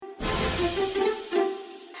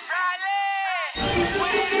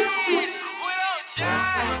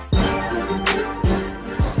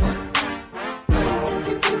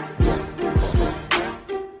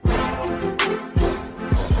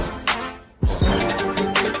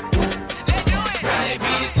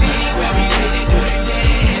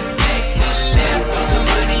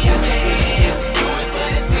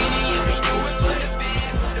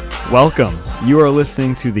Welcome. You are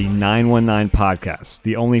listening to the 919 podcast,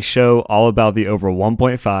 the only show all about the over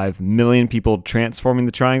 1.5 million people transforming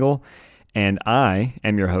the triangle, and I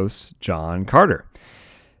am your host, John Carter.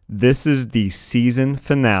 This is the season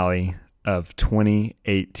finale of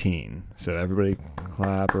 2018. So everybody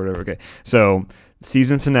clap or whatever. Okay. So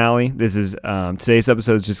season finale. This is today's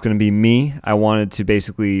episode is just going to be me. I wanted to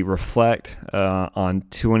basically reflect on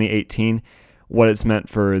 2018, what it's meant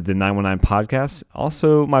for the 919 podcast,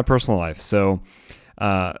 also my personal life. So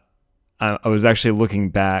I was actually looking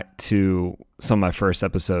back to some of my first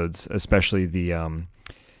episodes, especially the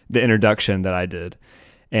introduction that I did.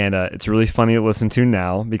 And it's really funny to listen to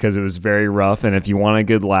now because it was very rough. And if you want a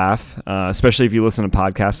good laugh, especially if you listen to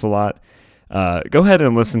podcasts a lot, go ahead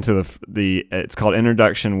and listen to it's called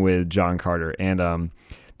Introduction with John Carter. And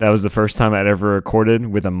that was the first time I'd ever recorded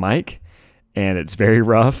with a mic. And it's very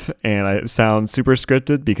rough, and I sound super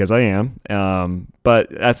scripted because I am. But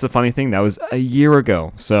that's the funny thing. That was a year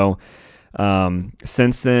ago. So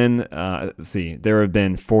since then, let's see, there have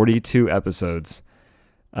been 42 episodes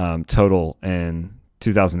total in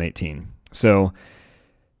 2018. So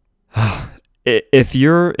if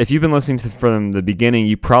you've been listening from the beginning,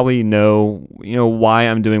 you probably know why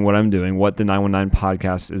I'm doing what I'm doing, what the 919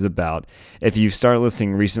 podcast is about. If you've started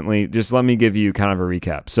listening recently, just let me give you kind of a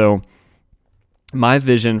recap. So my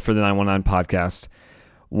vision for the 919 podcast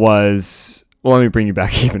was, well, let me bring you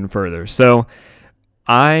back even further. So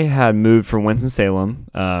I had moved from Winston-Salem,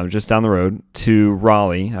 just down the road, to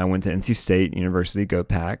Raleigh. I went to NC State University, go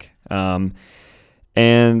Pack.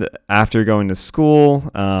 And after going to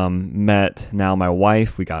school, met now my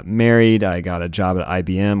wife. We got married. I got a job at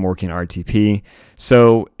IBM working at RTP.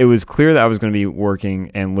 So it was clear that I was going to be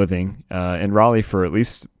working and living in Raleigh for at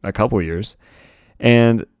least a couple of years.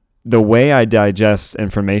 And the way I digest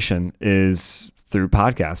information is through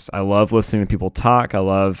podcasts. I love listening to people talk. I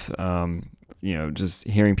love, just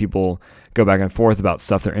hearing people go back and forth about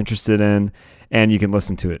stuff they're interested in. And you can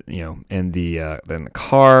listen to it, in the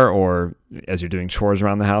car or as you're doing chores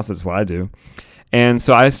around the house. That's what I do. And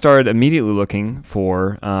so I started immediately looking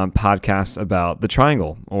for podcasts about the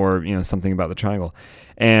triangle or, something about the triangle.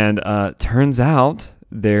 And turns out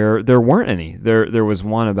there weren't any. There was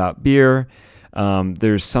one about beer.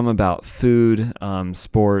 There's some about food,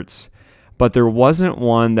 sports, but there wasn't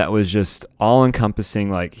one that was just all encompassing.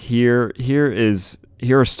 Like here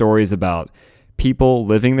are stories about people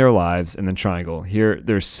living their lives in the triangle.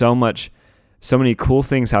 There's so many cool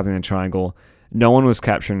things happening in the triangle. No one was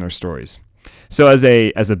capturing their stories. So as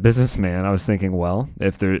a businessman, I was thinking, well,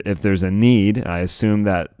 if there's a need, I assume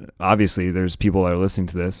that obviously there's people that are listening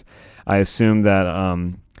to this. I assume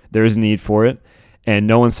that there is a need for it. And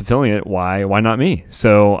no one's fulfilling it. Why not me?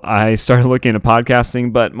 So I started looking at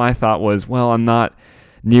podcasting, but my thought was, well, I'm not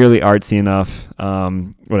nearly artsy enough,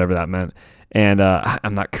 whatever that meant. And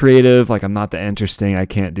I'm not creative. Like, I'm not that interesting. I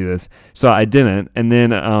can't do this. So I didn't. And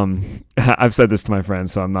then I've said this to my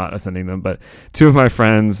friends, so I'm not offending them. But two of my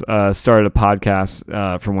friends started a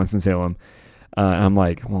podcast from Winston-Salem. And I'm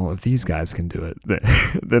like, well, if these guys can do it,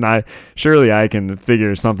 then surely I can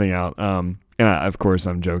figure something out. And of course,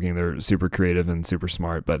 I'm joking. They're super creative and super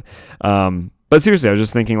smart. But seriously, I was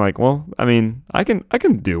just thinking, like, well, I mean, I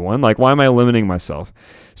can do one. Like, why am I limiting myself?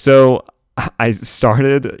 So I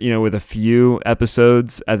started, with a few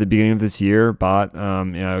episodes at the beginning of this year. Bought, go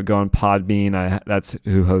on Podbean. That's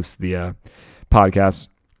who hosts the podcast.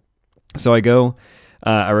 So I go,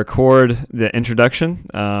 I record the introduction,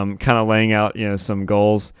 kind of laying out, some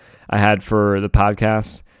goals I had for the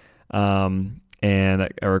podcast. And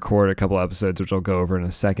I record a couple episodes, which I'll go over in a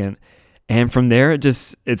second. And from there,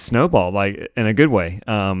 it snowballed, like, in a good way.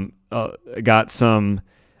 Got some,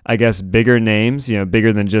 I guess, bigger names,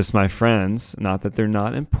 bigger than just my friends. Not that they're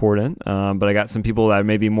not important, but I got some people that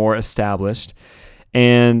may be more established.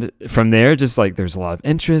 And from there, just like there's a lot of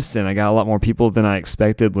interest, and I got a lot more people than I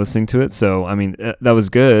expected listening to it. So, I mean, that was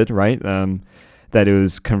good, right? That it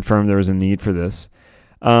was confirmed there was a need for this.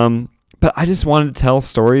 But I just wanted to tell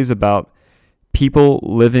stories about people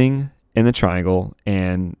living in the triangle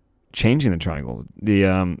and changing the triangle.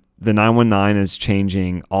 The 919 is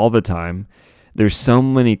changing all the time. there's so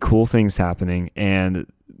many cool things happening, and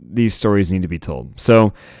these stories need to be told.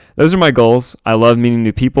 So those are my goals. I love meeting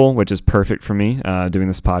new people, which is perfect for me doing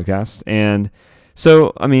this podcast. And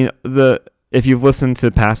so, I mean, if you've listened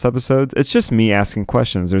to past episodes, it's just me asking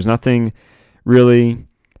questions. There's nothing really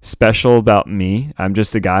special about me. I'm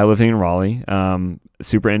just a guy living in Raleigh,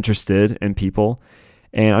 super interested in people,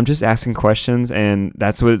 and I'm just asking questions, and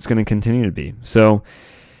that's what it's going to continue to be. So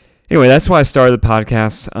anyway, that's why I started the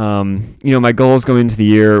podcast. My goals going into the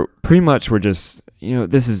year pretty much were just,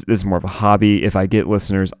 this is more of a hobby. If I get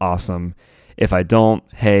listeners, awesome. If I don't,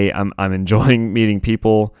 hey, I'm enjoying meeting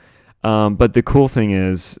people. But the cool thing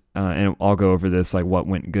is, and I'll go over this, like what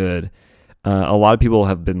went good. A lot of people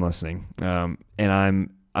have been listening, and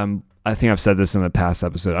I think I've said this in a past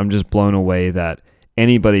episode. I'm just blown away that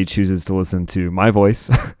anybody chooses to listen to my voice.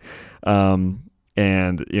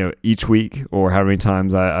 And each week or how many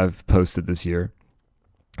times I've posted this year.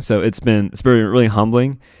 So it's been really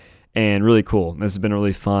humbling and really cool. This has been a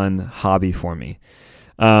really fun hobby for me.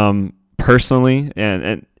 Personally,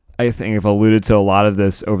 and I think I've alluded to a lot of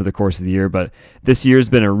this over the course of the year, but this year's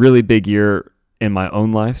been a really big year in my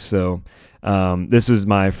own life. So this was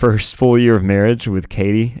my first full year of marriage with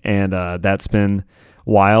Katie, and that's been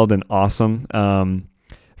wild and awesome.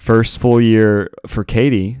 First full year for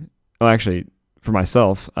Katie, actually for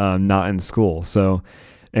myself, not in school. So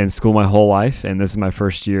in school my whole life, and this is my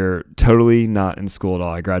first year totally not in school at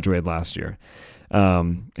all. I graduated last year,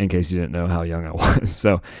 in case you didn't know how young I was.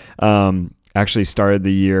 So actually started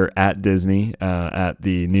the year at Disney at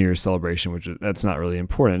the New Year's celebration, that's not really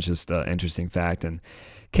important. It's just an interesting fact. And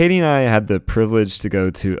Katie and I had the privilege to go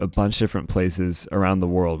to a bunch of different places around the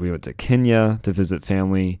world. We went to Kenya to visit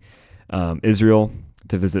family, Israel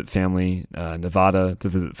to visit family, Nevada to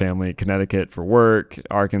visit family, Connecticut for work,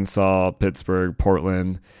 Arkansas, Pittsburgh,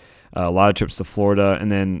 Portland, a lot of trips to Florida,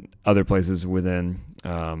 and then other places within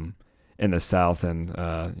in the South and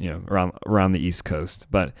around the East Coast.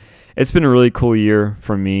 But it's been a really cool year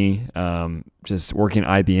for me, just working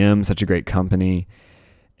at IBM, such a great company,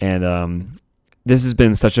 and this has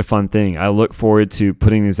been such a fun thing. I look forward to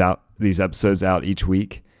putting these episodes out each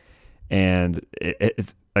week, and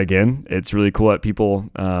it's really cool that people,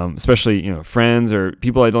 especially you or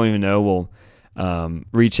people I don't even know, will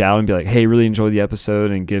reach out and be like, "Hey, really enjoyed the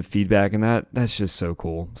episode," and give feedback, and that's just so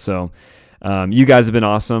cool. So you guys have been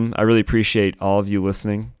awesome. I really appreciate all of you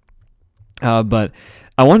listening. But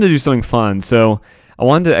I wanted to do something fun, so I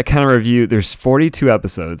wanted to kind of review. There's 42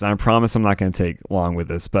 episodes. I promise I'm not going to take long with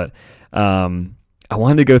this, but I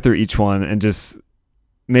wanted to go through each one and just.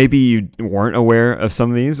 Maybe you weren't aware of some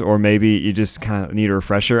of these, or maybe you just kind of need a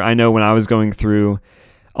refresher. I know when I was going through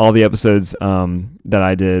all the episodes that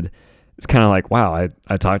I did, it's kind of like, wow,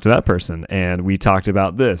 I talked to that person and we talked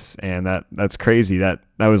about this, and that's crazy. That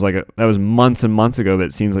was months and months ago, but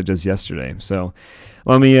it seems like just yesterday. So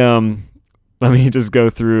let me just go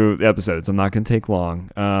through the episodes. I'm not going to take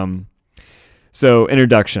long. So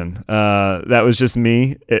introduction, that was just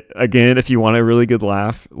me. Again, if you want a really good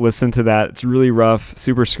laugh, listen to that. It's really rough,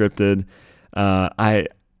 super scripted. I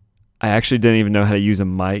actually didn't even know how to use a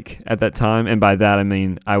mic at that time. And by that, I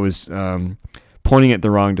mean, I was pointing it the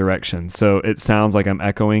wrong direction. So it sounds like I'm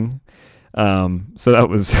echoing. So that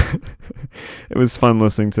was, it was fun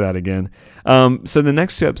listening to that again. So the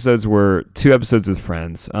next two episodes were two episodes with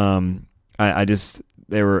friends.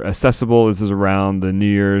 They were accessible. This is around the New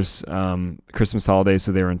Year's, Christmas holiday,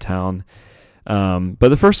 so they were in town. But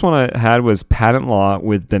the first one I had was Patent Law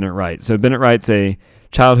with Bennett Wright. So Bennett Wright's a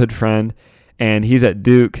childhood friend, and he's at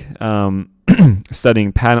Duke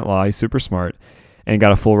studying patent law. He's super smart and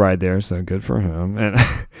got a full ride there, so good for him. And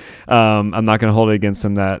I'm not going to hold it against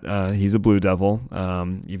him that he's a Blue Devil,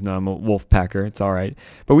 even though I'm a Wolf Packer. It's all right.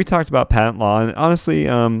 But we talked about patent law, and honestly,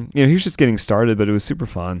 he was just getting started, but it was super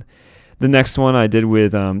fun. The next one I did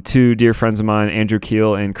with two dear friends of mine, Andrew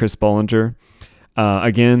Keel and Chris Bollinger.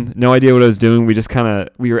 Again, no idea what I was doing. We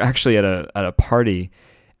were actually at a party,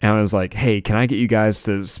 and I was like, "Hey, can I get you guys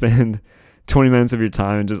to spend 20 minutes of your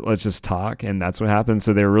time and let's just talk?" And that's what happened.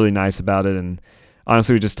 So they were really nice about it. And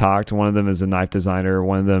honestly, we just talked. One of them is a knife designer.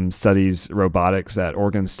 One of them studies robotics at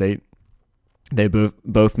Oregon State. They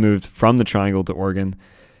both moved from the Triangle to Oregon.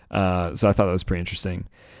 So I thought that was pretty interesting.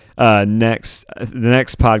 The next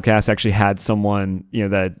podcast actually had someone,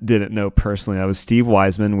 that I didn't know personally. That was Steve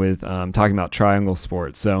Wiseman with talking about triangle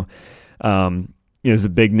sports. So, he's a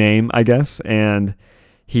big name, I guess, and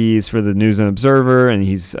he's for the News and Observer, and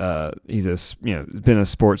he's been a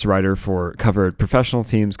sports writer covered professional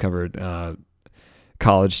teams, covered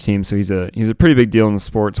college teams. So he's a pretty big deal in the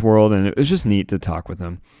sports world, and it was just neat to talk with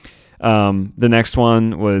him. The next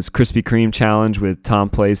one was Krispy Kreme Challenge with Tom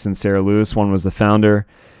Place and Sarah Lewis. One was the founder.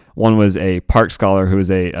 One was a park scholar who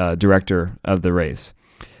was a director of the race.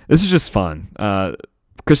 This is just fun.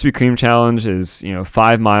 Krispy Kreme Challenge is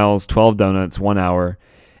 5 miles, 12 donuts, 1 hour,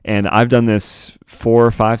 and I've done this 4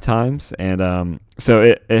 or 5 times, and so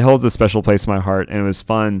it holds a special place in my heart. And it was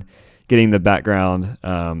fun getting the background.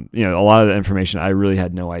 A lot of the information I really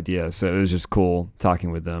had no idea, so it was just cool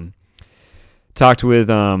talking with them. Talked with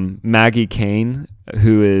Maggie Kane,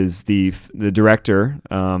 who is the director,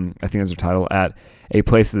 I think that's her title, at A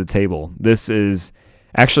Place at the Table. This is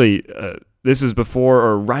actually, this is before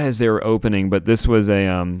or right as they were opening, but this was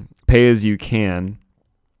a pay-as-you-can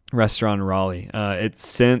restaurant in Raleigh. It's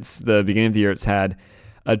since the beginning of the year, it's had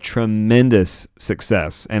a tremendous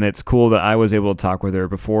success, and it's cool that I was able to talk with her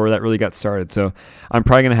before that really got started. So I'm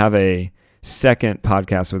probably going to have a second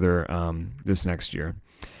podcast with her this next year.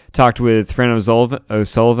 Talked with Fran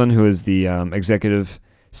O'Sullivan, who is the executive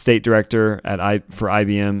state director for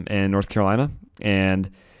IBM in North Carolina. And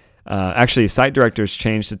actually, site director's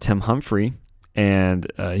changed to Tim Humphrey, and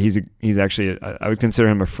he's actually, I would consider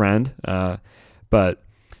him a friend, but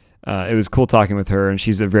it was cool talking with her, and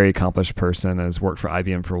she's a very accomplished person, has worked for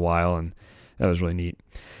IBM for a while, and that was really neat.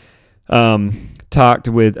 Talked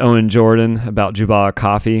with Owen Jordan about Jubala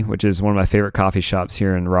Coffee, which is one of my favorite coffee shops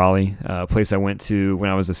here in Raleigh, a place I went to when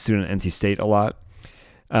I was a student at NC State a lot.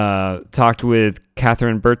 Talked with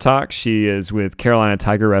Catherine Burtock. She is with Carolina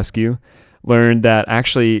Tiger Rescue. Learned that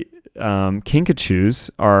actually kinkajous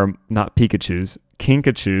are not Pikachus.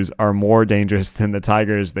 Kinkajous are more dangerous than the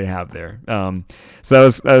tigers they have there.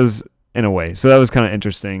 So that was in a way. So that was kind of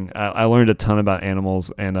interesting. I learned a ton about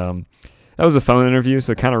animals, and that was a phone interview,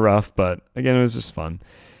 so kind of rough, but again, it was just fun.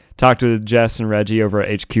 Talked with Jess and Reggie over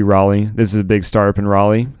at HQ Raleigh. This is a big startup in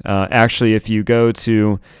Raleigh. Actually, if you go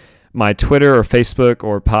to my Twitter or Facebook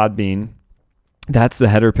or Podbean, that's the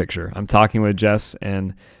header picture. I'm talking with Jess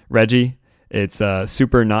and Reggie. It's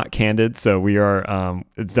super not candid, so we are.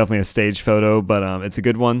 It's definitely a stage photo, but it's a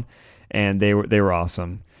good one, and they were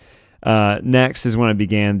awesome. Next is when I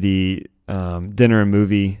began the dinner and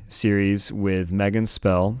movie series with Megan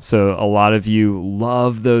Spell. So a lot of you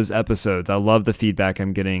love those episodes. I love the feedback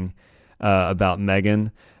I'm getting about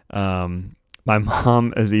Megan. My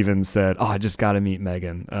mom has even said, "Oh, I just got to meet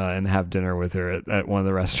Megan and have dinner with her at one of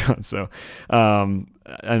the restaurants." So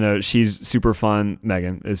I know she's super fun.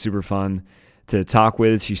 Megan is super fun to talk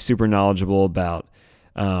with. She's super knowledgeable about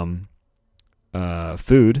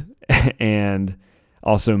food and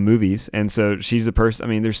also movies. And so she's a person, I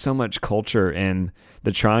mean, there's so much culture in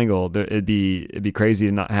the Triangle. It'd be crazy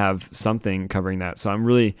to not have something covering that. So I'm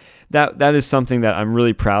really, that is something that I'm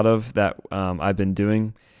really proud of that I've been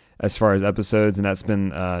doing as far as episodes. And that's been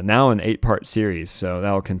now an 8-part series. So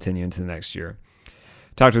that'll continue into the next year.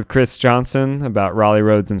 Talked with Chris Johnson about Raleigh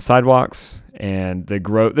roads and sidewalks and the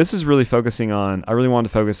growth. This is really focusing on, I really wanted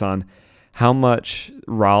to focus on how much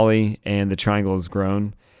Raleigh and the Triangle has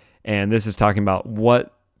grown. And this is talking about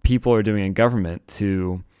what people are doing in government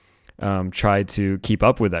to try to keep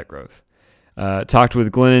up with that growth. Talked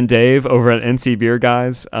with Glenn and Dave over at NC Beer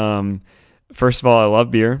Guys. First of all, I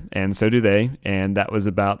love beer, and so do they. And that was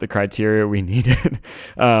about the criteria we needed.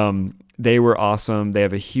 They were awesome. They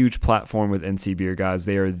have a huge platform with NC Beer Guys.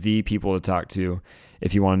 They are the people to talk to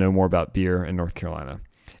if you want to know more about beer in North Carolina.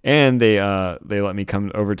 And they let me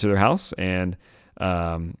come over to their house and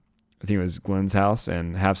I think it was Glenn's house,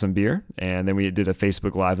 and have some beer. And then we did a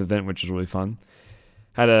Facebook Live event, which was really fun.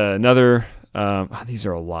 Had another, these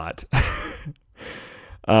are a lot.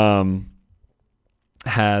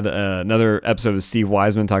 Had another episode with Steve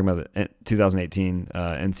Wiseman talking about the 2018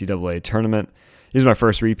 NCAA tournament. He was my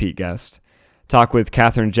first repeat guest. Talk with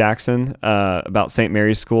Catherine Jackson about St.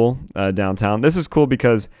 Mary's School downtown. This is cool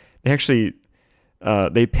because they actually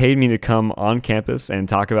they paid me to come on campus and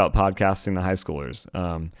talk about podcasting to high schoolers.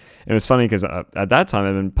 And it was funny because at that time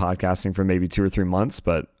I'd been podcasting for maybe 2 or 3 months,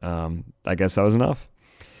 but I guess that was enough.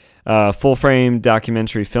 Full Frame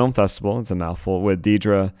Documentary Film Festival. It's a mouthful with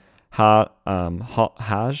Deidre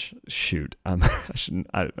Haj. Shoot, I'm going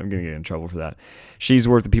to get in trouble for that. She's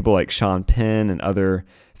worked with people like Sean Penn and other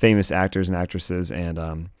famous actors and actresses.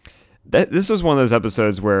 And this was one of those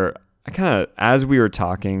episodes where I kind of, as we were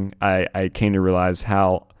talking, I came to realize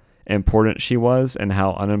how important she was and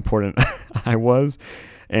how unimportant I was,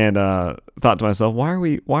 and thought to myself, why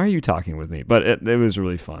are you talking with me? But it was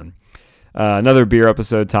really fun. Another beer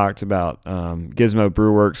episode talked about Gizmo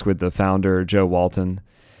Brewworks with the founder, Joe Walton.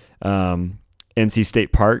 NC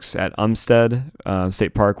State Parks at Umstead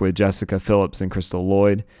State Park with Jessica Phillips and Crystal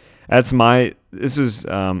Lloyd. This was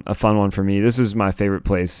a fun one for me. This is my favorite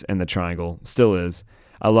place in the Triangle, still is.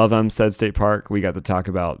 I love Umstead State Park. We got to talk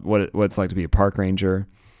about what it's like to be a park ranger.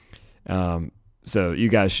 So you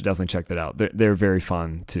guys should definitely check that out. They're very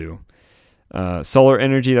fun too. Solar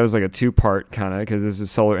energy, that was like a 2-part kind of, because this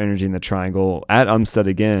is solar energy in the Triangle at Umstead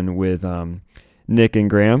again with Nick and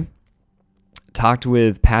Graham. Talked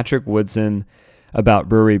with Patrick Woodson about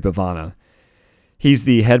Brewery Bavana. He's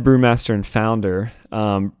the head brewmaster and founder.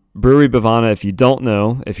 Brewery Bavana, if you don't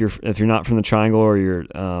know, if you're not from the Triangle, or you're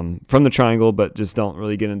from the Triangle but just don't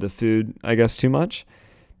really get into food, I guess, too much,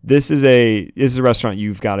 this is a restaurant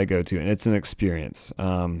you've got to go to, and it's an experience.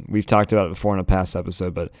 We've talked about it before in a past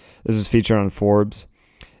episode, but this is featured on Forbes.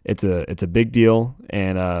 It's a big deal,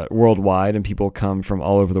 and worldwide, and people come from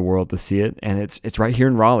all over the world to see it. And it's right here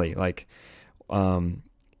in Raleigh. Like,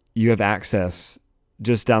 you have access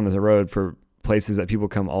just down the road for places that people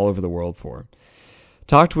come all over the world for.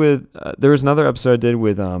 Talked with there was another episode I did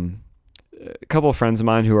with a couple of friends of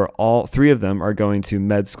mine who are 3 of them are going to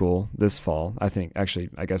med school this fall. I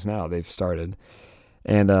guess now they've started,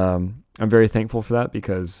 and I'm very thankful for that,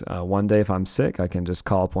 because one day if I'm sick, I can just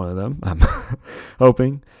call up one of them. I'm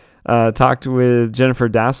hoping. Talked with Jennifer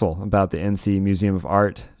Dassel about the NC Museum of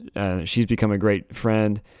Art. She's become a great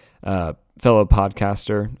friend, fellow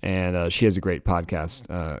podcaster, and she has a great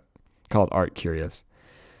podcast called Art Curious.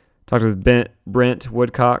 Talked with Brent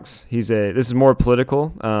Woodcocks. This is more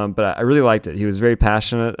political, but I really liked it. He was very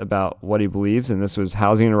passionate about what he believes, and this was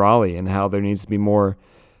housing in Raleigh and how there needs to be more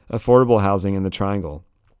affordable housing in the Triangle.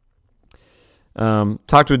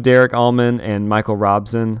 Talked with Derek Allman and Michael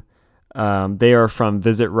Robson. They are from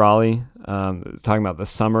Visit Raleigh, talking about the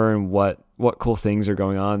summer and what cool things are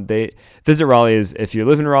going on. Visit Raleigh is, if you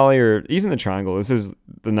live in Raleigh or even the Triangle, this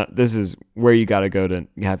is where you got to go to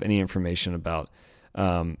have any information about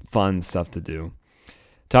fun stuff to do.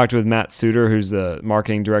 Talked with Matt Suter, who's the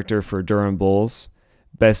marketing director for Durham Bulls,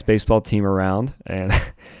 best baseball team around, and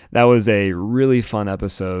that was a really fun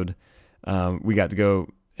episode. We got to go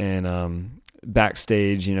and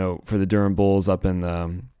backstage, for the Durham Bulls up in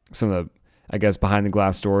some of the, I guess, behind the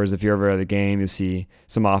glass doors. If you're ever at a game, you see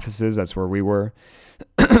some offices. That's where we were.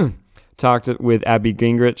 Talked with Abby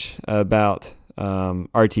Gingrich about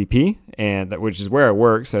RTP, which is where I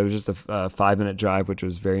work. So it was just a 5-minute drive, which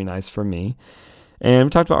was very nice for me. And we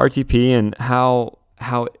talked about RTP and how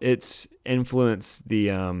it's influenced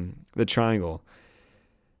the Triangle.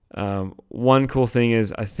 One cool thing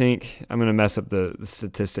is, I think I'm going to mess up the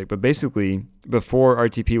statistic, but basically before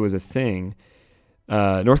RTP was a thing,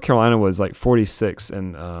 North Carolina was like 46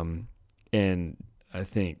 and I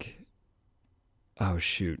think,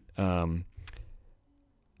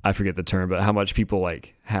 I forget the term, but how much people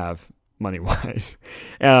like have money wise.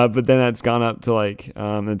 But then that's gone up to like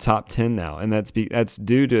the top 10 now. And that's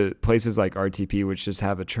due to places like RTP, which just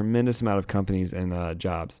have a tremendous amount of companies and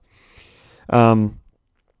jobs.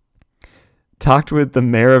 Talked with the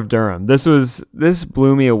mayor of Durham. This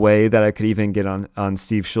blew me away that I could even get on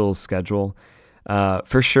Steve Schul's schedule.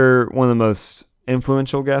 For sure, one of the most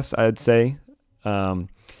influential guests, I'd say.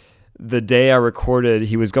 The day I recorded,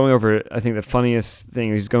 he was going over, I think the funniest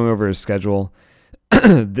thing, he's going over his schedule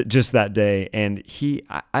just that day. And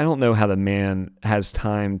I don't know how the man has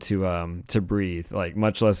time to breathe, like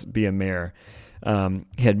much less be a mayor.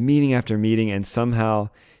 He had meeting after meeting, and somehow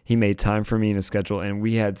he made time for me in his schedule, and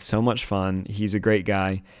we had so much fun. He's a great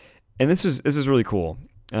guy. And this is really cool.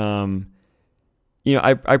 I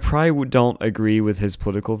probably don't agree with his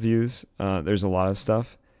political views. There's a lot of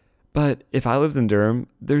stuff. But if I lived in Durham,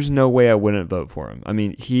 there's no way I wouldn't vote for him. I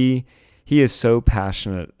mean, he is so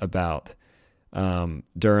passionate about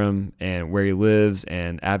Durham and where he lives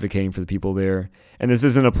and advocating for the people there. And this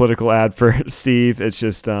isn't a political ad for Steve. It's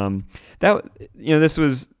just this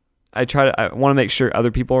was, I want to make sure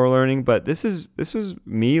other people are learning, but this was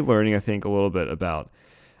me learning, I think, a little bit about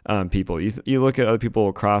people. You look at other people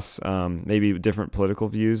across maybe different political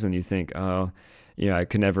views, and you think, I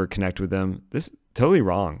could never connect with them. This totally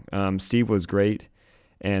wrong. Steve was great,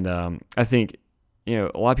 and I think a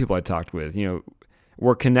lot of people I talked with,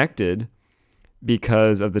 we're connected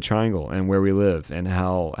because of the Triangle and where we live and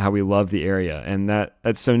how we love the area, and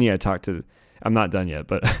that's so neat. I'm not done yet,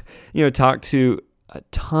 but talked to a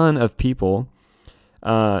ton of people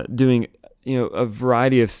doing a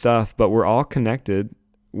variety of stuff, but we're all connected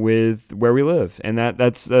with where we live, and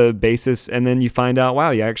that's the basis. And then you find out,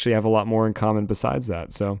 wow, you actually have a lot more in common besides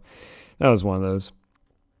that. So that was one of those.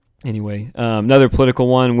 Anyway, another political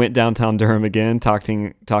one, went downtown Durham again,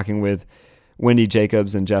 talking with Wendy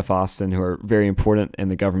Jacobs and Jeff Austin, who are very important in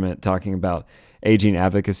the government, talking about aging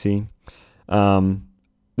advocacy.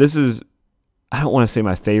 This is, I don't want to say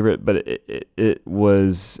my favorite, but it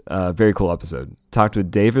was a very cool episode. Talked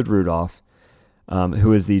with David Rudolph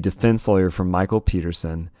who is the defense lawyer for Michael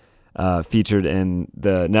Peterson, featured in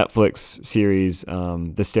the Netflix series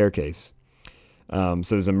The Staircase. So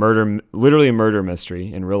there's literally a murder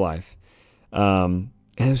mystery in real life. And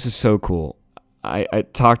it was just so cool. I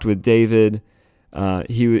talked with David.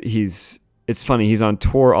 It's funny, he's on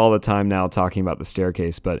tour all the time now talking about The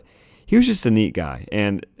Staircase, but he was just a neat guy.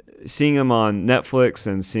 And seeing him on Netflix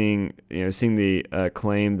and seeing the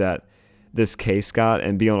acclaim that this case got,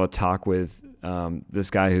 and being able to talk with this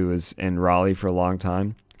guy who was in Raleigh for a long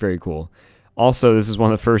time, very cool. Also, this is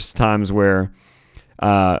one of the first times where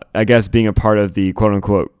I guess being a part of the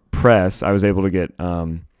quote-unquote press, I was able to get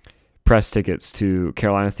press tickets to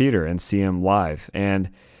Carolina Theater and see him live. And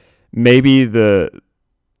maybe this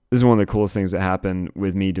is one of the coolest things that happened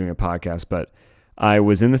with me doing a podcast, but I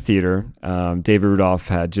was in the theater. David Rudolph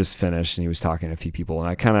had just finished, and he was talking to a few people,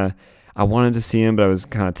 and I wanted to see him, but I was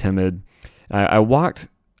kind of timid. I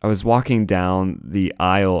was walking down the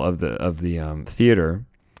aisle of the theater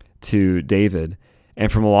to David,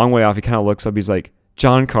 and from a long way off, he kind of looks up. He's like,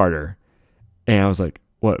 "John Carter," and I was like,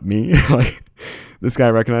 "What, me?" Like, this guy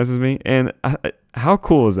recognizes me, and how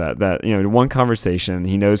cool is that? That one conversation,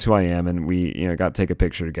 he knows who I am, and we got to take a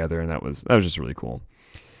picture together, and that was just really cool.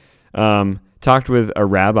 Talked with a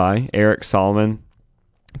rabbi, Eric Solomon,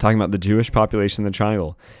 talking about the Jewish population in the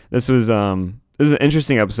Triangle. This was an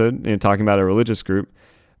interesting episode, talking about a religious group,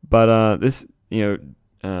 but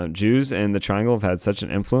Jews in the Triangle have had such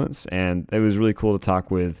an influence, and it was really cool to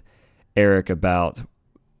talk with Eric about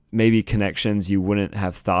maybe connections you wouldn't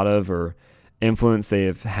have thought of, or influence they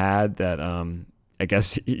have had that I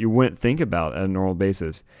guess you wouldn't think about on a normal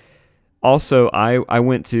basis. Also, I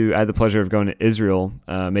had the pleasure of going to Israel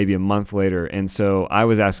maybe a month later, and so I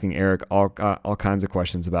was asking Eric all kinds of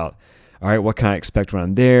questions about, all right, what can I expect when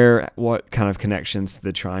I'm there? What kind of connections to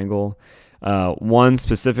the Triangle? One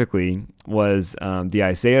specifically was the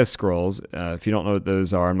Isaiah Scrolls. If you don't know what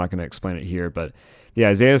those are, I'm not going to explain it here, but the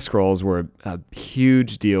Isaiah Scrolls were a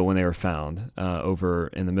huge deal when they were found over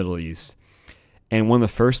in the Middle East. And one of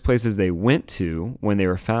the first places they went to when they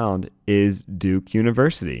were found is Duke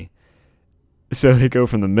University. So they go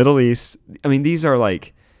from the Middle East. I mean, these are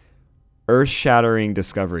like earth-shattering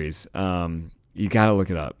discoveries. You got to look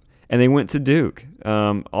it up. And they went to Duke,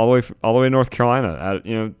 all the way to North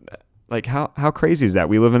Carolina. Like how crazy is that?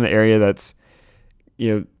 We live in an area that's,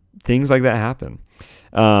 things like that happen.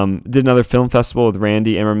 Did another film festival with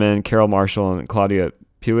Randy Emmerman, Carol Marshall, and Claudia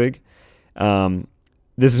Puig.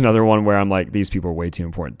 This is another one where I'm like, these people are way too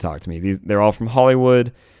important to talk to me. They're all from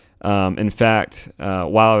Hollywood. In fact,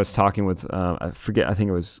 while I was talking with, I think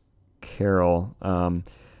it was Carol,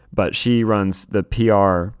 but she runs the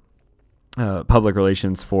PR, public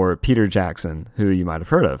relations for Peter Jackson, who you might have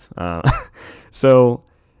heard of. So,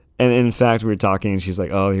 and in fact, we were talking, and she's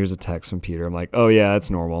like, "Oh, here's a text from Peter." I'm like, "Oh yeah,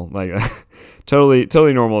 that's normal. Like,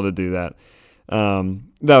 totally normal to do that."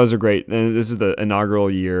 That was and this is the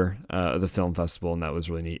inaugural year of the film festival, and that was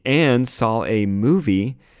really neat. And saw a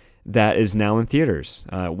movie that is now in theaters.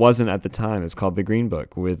 It wasn't at the time. It's called The Green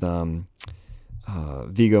Book with Viggo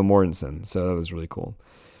Mortensen. So that was really cool.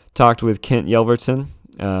 Talked with Kent Yelverton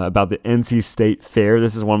about the NC State Fair.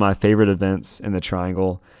 This is one of my favorite events in the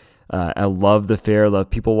Triangle. I love the fair. I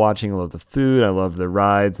love people watching. I love the food. I love the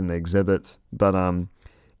rides and the exhibits. But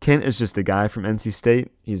Kent is just a guy from NC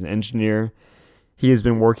State. He's an engineer. He has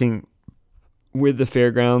been working with the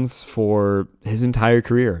fairgrounds for his entire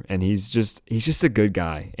career, and he's just a good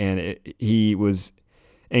guy. And he was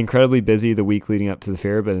incredibly busy the week leading up to the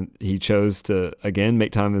fair, but he chose to again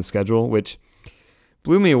make time in the schedule, which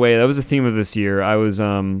blew me away. That was the theme of this year. I was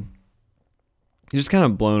just kind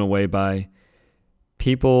of blown away by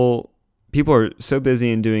people. People are so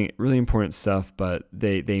busy and doing really important stuff, but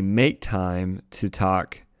they make time to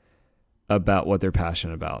talk about what they're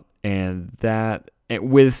passionate about, and that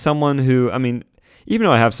with someone who, I mean, even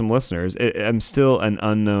though I have some listeners, I'm still an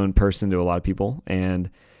unknown person to a lot of people, and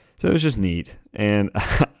so it was just neat. And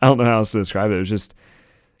I don't know how else to describe it. It was just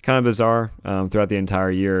kind of bizarre throughout the entire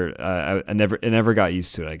year. I never got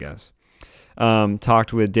used to it, I guess.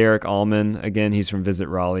 Talked with Derek Allman. Again, he's from Visit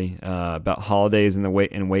Raleigh, about holidays in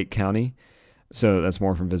Wake County. So that's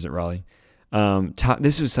more from Visit Raleigh.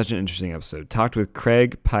 This was such an interesting episode. Talked with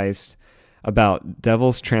Craig Peist about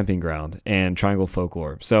Devil's Tramping Ground and Triangle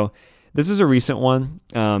folklore. So this is a recent one.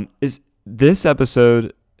 Is this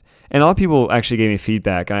episode, and a lot of people actually gave me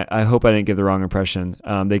feedback. I hope I didn't give the wrong impression.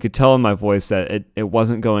 They could tell in my voice that it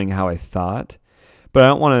wasn't going how I thought, but I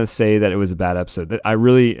don't want to say that it was a bad episode. That I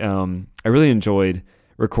really enjoyed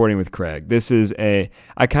recording with Craig. This is I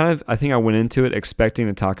think I went into it expecting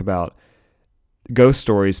to talk about ghost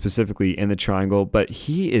stories specifically in the Triangle, but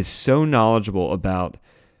he is so knowledgeable about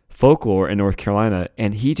folklore in North Carolina,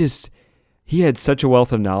 and he had such a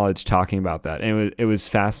wealth of knowledge talking about that, and it was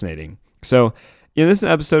fascinating. So, this is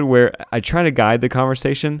an episode where I try to guide the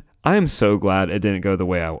conversation. I am so glad it didn't go the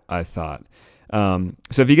way I thought.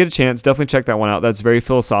 So if you get a chance, definitely check that one out. That's very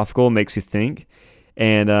philosophical, makes you think.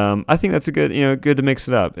 And I think that's good to mix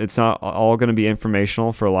it up. It's not all going to be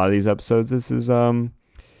informational for a lot of these episodes. This is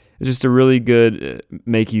it's just a really good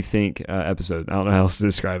make you think episode. I don't know how else to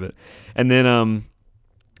describe it. And then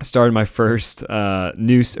started my first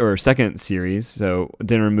second series. So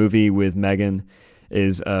Dinner Movie with Megan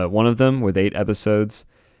is one of them with 8 episodes.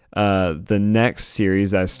 The next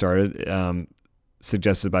series I started,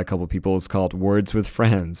 suggested by a couple of people, is called Words with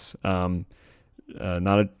Friends. Not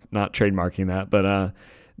trademarking that, but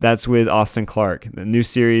that's with Austin Clark. The new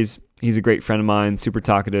series, he's a great friend of mine, super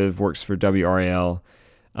talkative, works for WRAL.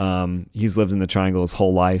 He's lived in the Triangle his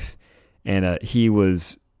whole life, and he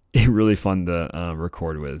was really fun to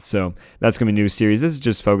record with. So that's going to be a new series. This is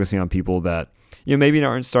just focusing on people that maybe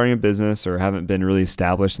aren't starting a business or haven't been really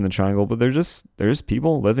established in the Triangle, but they're just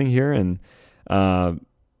people living here and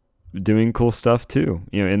doing cool stuff too,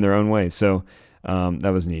 in their own way. So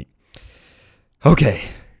that was neat. Okay,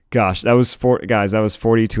 gosh, that was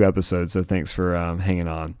 42 episodes. So thanks for hanging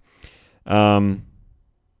on.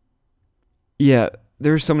 Yeah,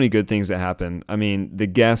 there were so many good things that happened. I mean, the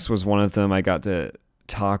guest was one of them. I got to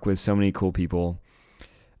talk with so many cool people.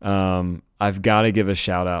 I've got to give a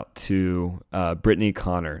shout out to Brittany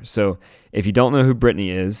Connor. So if you don't know who Brittany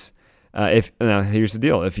is, here's the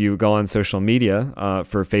deal. If you go on social media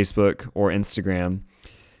for Facebook or Instagram,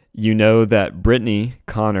 you know that Brittany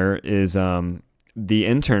Connor is the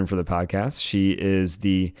intern for the podcast. She is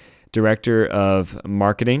the director of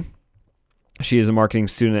marketing. She is a marketing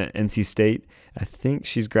student at NC State. I think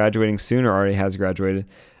she's graduating soon or already has graduated.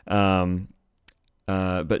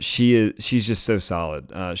 But she's just so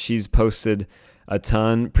solid. She's posted a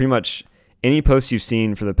ton. Pretty much any posts you've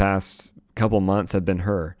seen for the past couple months have been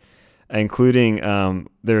her, including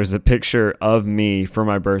there's a picture of me for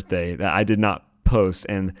my birthday that I did not post,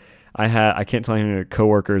 and I can't tell you how many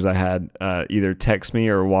coworkers I had either text me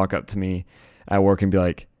or walk up to me at work and be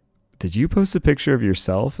like, "Did you post a picture of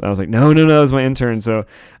yourself?" And I was like, No, it was my intern. So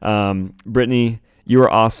Brittany, you were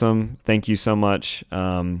awesome. Thank you so much.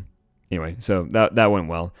 Anyway, so that went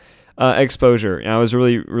well. Exposure. I was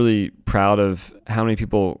really, really proud of how many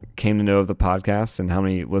people came to know of the podcast and how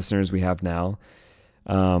many listeners we have now.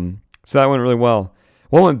 So that went really well.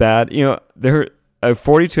 What went bad? There are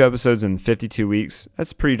 42 episodes in 52 weeks.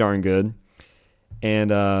 That's pretty darn good.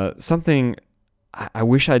 And something I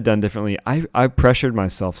wish I'd done differently. I pressured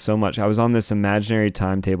myself so much. I was on this imaginary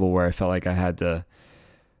timetable where I felt like I had to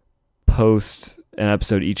post an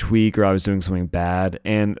episode each week or I was doing something bad,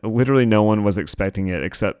 and literally no one was expecting it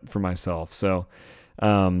except for myself. So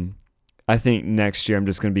I think next year I'm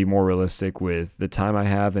just going to be more realistic with the time I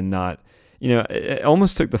have and not, it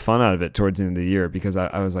almost took the fun out of it towards the end of the year because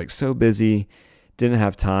I was like so busy, didn't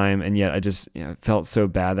have time, and yet I just felt so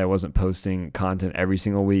bad that I wasn't posting content every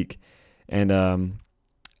single week. And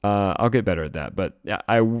I'll get better at that. But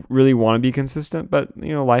I really want to be consistent, but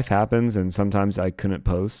life happens and sometimes I couldn't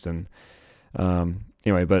post, and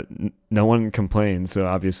anyway, but no one complained, so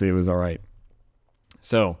obviously it was all right.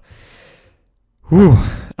 So,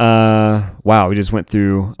 wow, we just went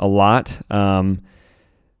through a lot.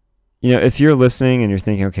 If you're listening and you're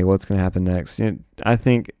thinking, okay, what's going to happen next? I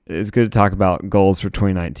think it's good to talk about goals for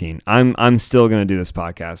 2019. I'm still going to do this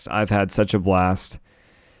podcast. I've had such a blast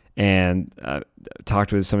and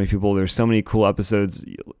talked with so many people. There's so many cool episodes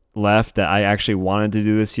left that I actually wanted to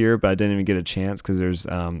do this year, but I didn't even get a chance because there's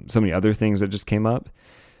so many other things that just came up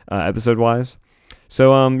episode wise.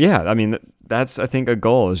 So yeah, I mean that's I think a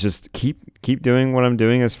goal is just keep doing what I'm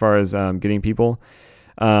doing as far as getting people.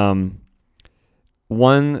 One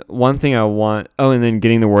thing I want, and then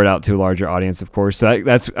getting the word out to a larger audience, of course. So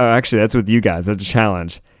that's with you guys. That's a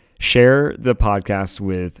challenge. Share the podcast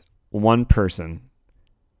with one person,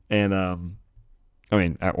 and or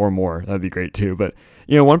more. That'd be great too. But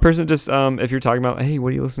one person, just if you're talking about, hey, what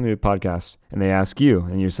do you listen to podcasts? And they ask you,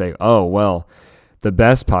 and you say, oh, well, the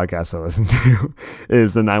best podcast I listen to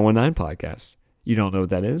is the 919 podcast. You don't know what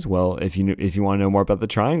that is? Well, if you want to know more about the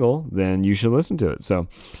Triangle, then you should listen to it. So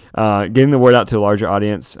getting the word out to a larger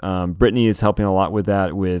audience. Brittany is helping a lot with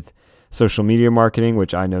that, with social media marketing,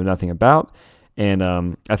 which I know nothing about. And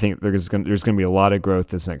I think there's going to be a lot of growth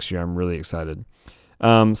this next year. I'm really excited.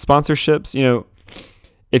 Sponsorships,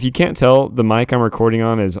 if you can't tell, the mic I'm recording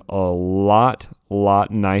on is a lot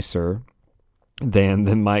nicer than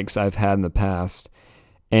the mics I've had in the past.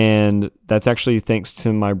 And that's actually thanks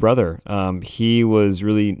to my brother. He was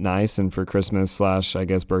really nice, and for Christmas / I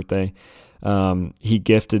guess birthday, he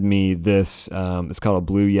gifted me this. It's called a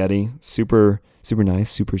Blue Yeti. Super, super nice,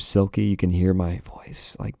 super silky. You can hear my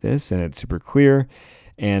voice like this, and it's super clear.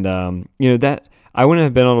 And that I wouldn't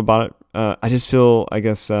have been able to buy it. I just feel, I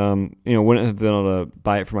guess, wouldn't have been able to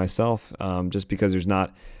buy it for myself, just because I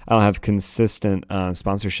don't have consistent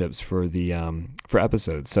sponsorships for the for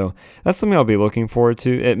episodes. So that's something I'll be looking forward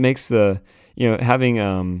to. It makes having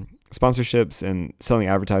sponsorships and selling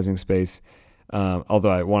advertising space.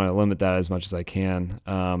 Although I want to limit that as much as I can,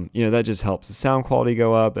 that just helps the sound quality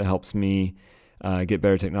go up. It helps me get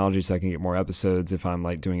better technology so I can get more episodes if I'm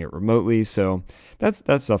like doing it remotely. So that's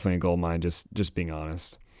definitely a goal of mine. Just being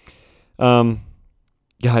honest.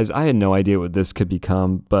 Guys, I had no idea what this could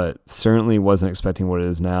become, but certainly wasn't expecting what it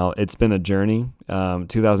is now. It's been a journey.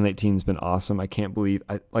 2018 has been awesome. I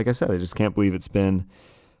just can't believe it's been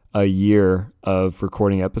a year of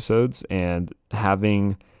recording episodes and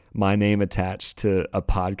having my name attached to a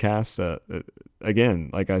podcast.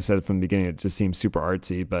 Again, like I said from the beginning, it just seems super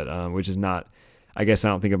artsy, but which is not. I guess I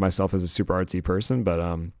don't think of myself as a super artsy person, but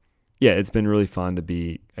it's been really fun to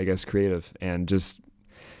be, I guess, creative and just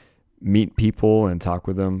meet people and talk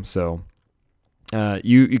with them. So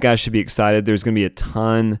you guys should be excited. There's going to be a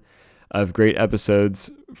ton of great episodes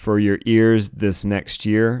for your ears this next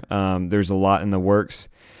year. There's a lot in the works.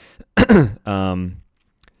 And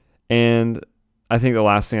I think the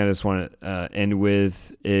last thing I just want to end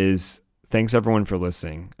with is thanks everyone for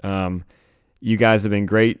listening. You guys have been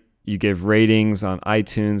great. You give ratings on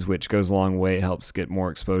iTunes, which goes a long way. It helps get more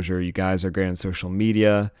exposure. You guys are great on social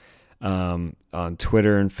media. On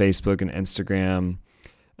Twitter and Facebook and Instagram.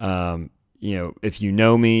 If you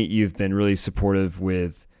know me, you've been really supportive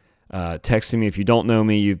with texting me. If you don't know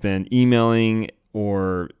me, you've been emailing,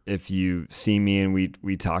 or if you see me and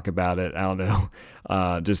we talk about it, I don't know,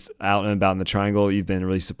 just out and about in the triangle, you've been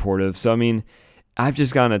really supportive. So, I mean, I've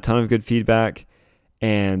just gotten a ton of good feedback,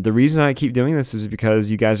 and the reason I keep doing this is because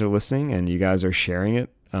you guys are listening and you guys are sharing it,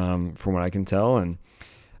 from what I can tell, and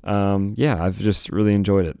I've just really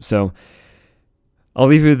enjoyed it. So I'll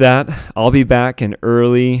leave you with that. I'll be back in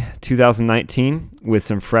early 2019 with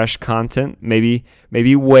some fresh content. Maybe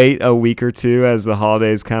wait a week or two as the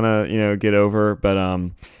holidays kind of, get over. But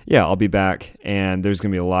I'll be back, and there's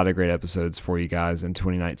going to be a lot of great episodes for you guys in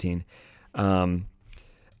 2019.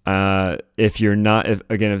 If this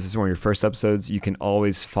is one of your first episodes, you can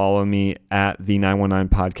always follow me at the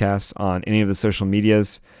 919 podcast on any of the social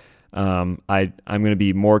medias. I'm going to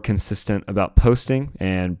be more consistent about posting,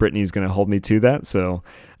 and Brittany's going to hold me to that. So,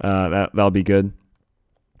 that'll be good.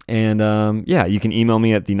 And, you can email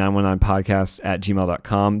me at the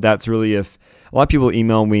 919podcast@gmail.com. That's really if a lot of people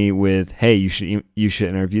email me with, hey, you should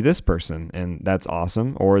interview this person. And that's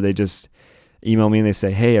awesome. Or they just email me and they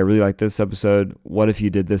say, hey, I really like this episode. What if you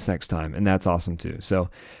did this next time? And that's awesome too. So,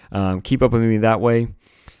 keep up with me that way.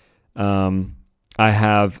 I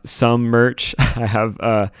have some merch. I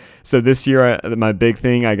have, so this year, my big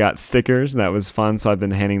thing, I got stickers, and that was fun. So I've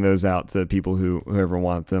been handing those out to people whoever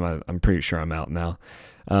want them. I'm pretty sure I'm out now.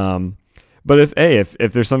 But if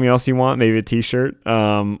there's something else you want, maybe a t-shirt,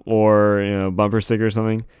 or, bumper sticker or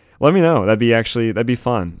something, let me know. That'd be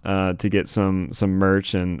fun, to get some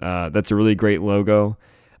merch. And, that's a really great logo,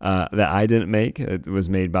 that I didn't make. It was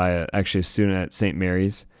made by a student at St.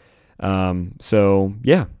 Mary's.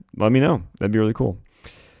 Let me know. That'd be really cool.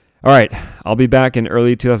 All right. I'll be back in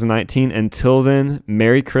early 2019. Until then,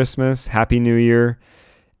 Merry Christmas, Happy New Year,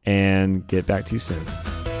 and get back to you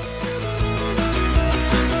soon.